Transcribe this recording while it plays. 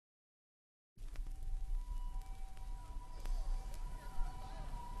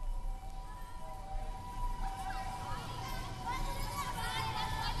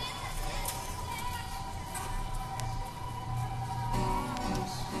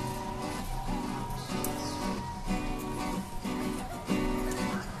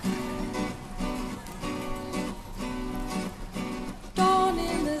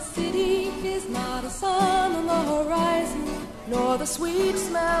the sweet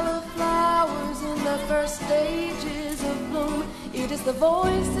smell of flowers in their first stages of bloom. It is the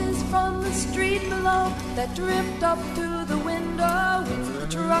voices from the street below that drift up through the window. It's the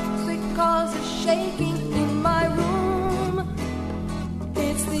truck that causes shaking in my room.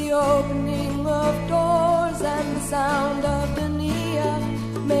 It's the opening of doors and the sound of Dania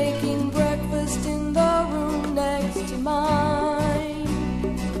making breakfast in the room next to mine.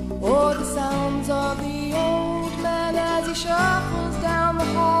 Or the sounds of the old man as he shuffles down the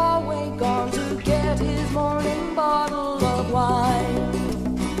hallway, gone to get his morning bottle of wine.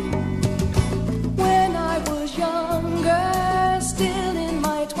 When I was younger, still in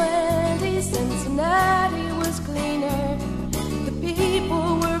my 20s, Cincinnati was cleaner. The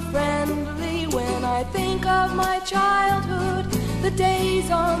people were friendly. When I think of my childhood, the days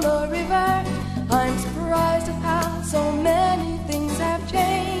on the river, I'm surprised at how so many things have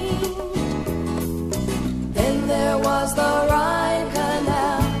changed. Then there was the ride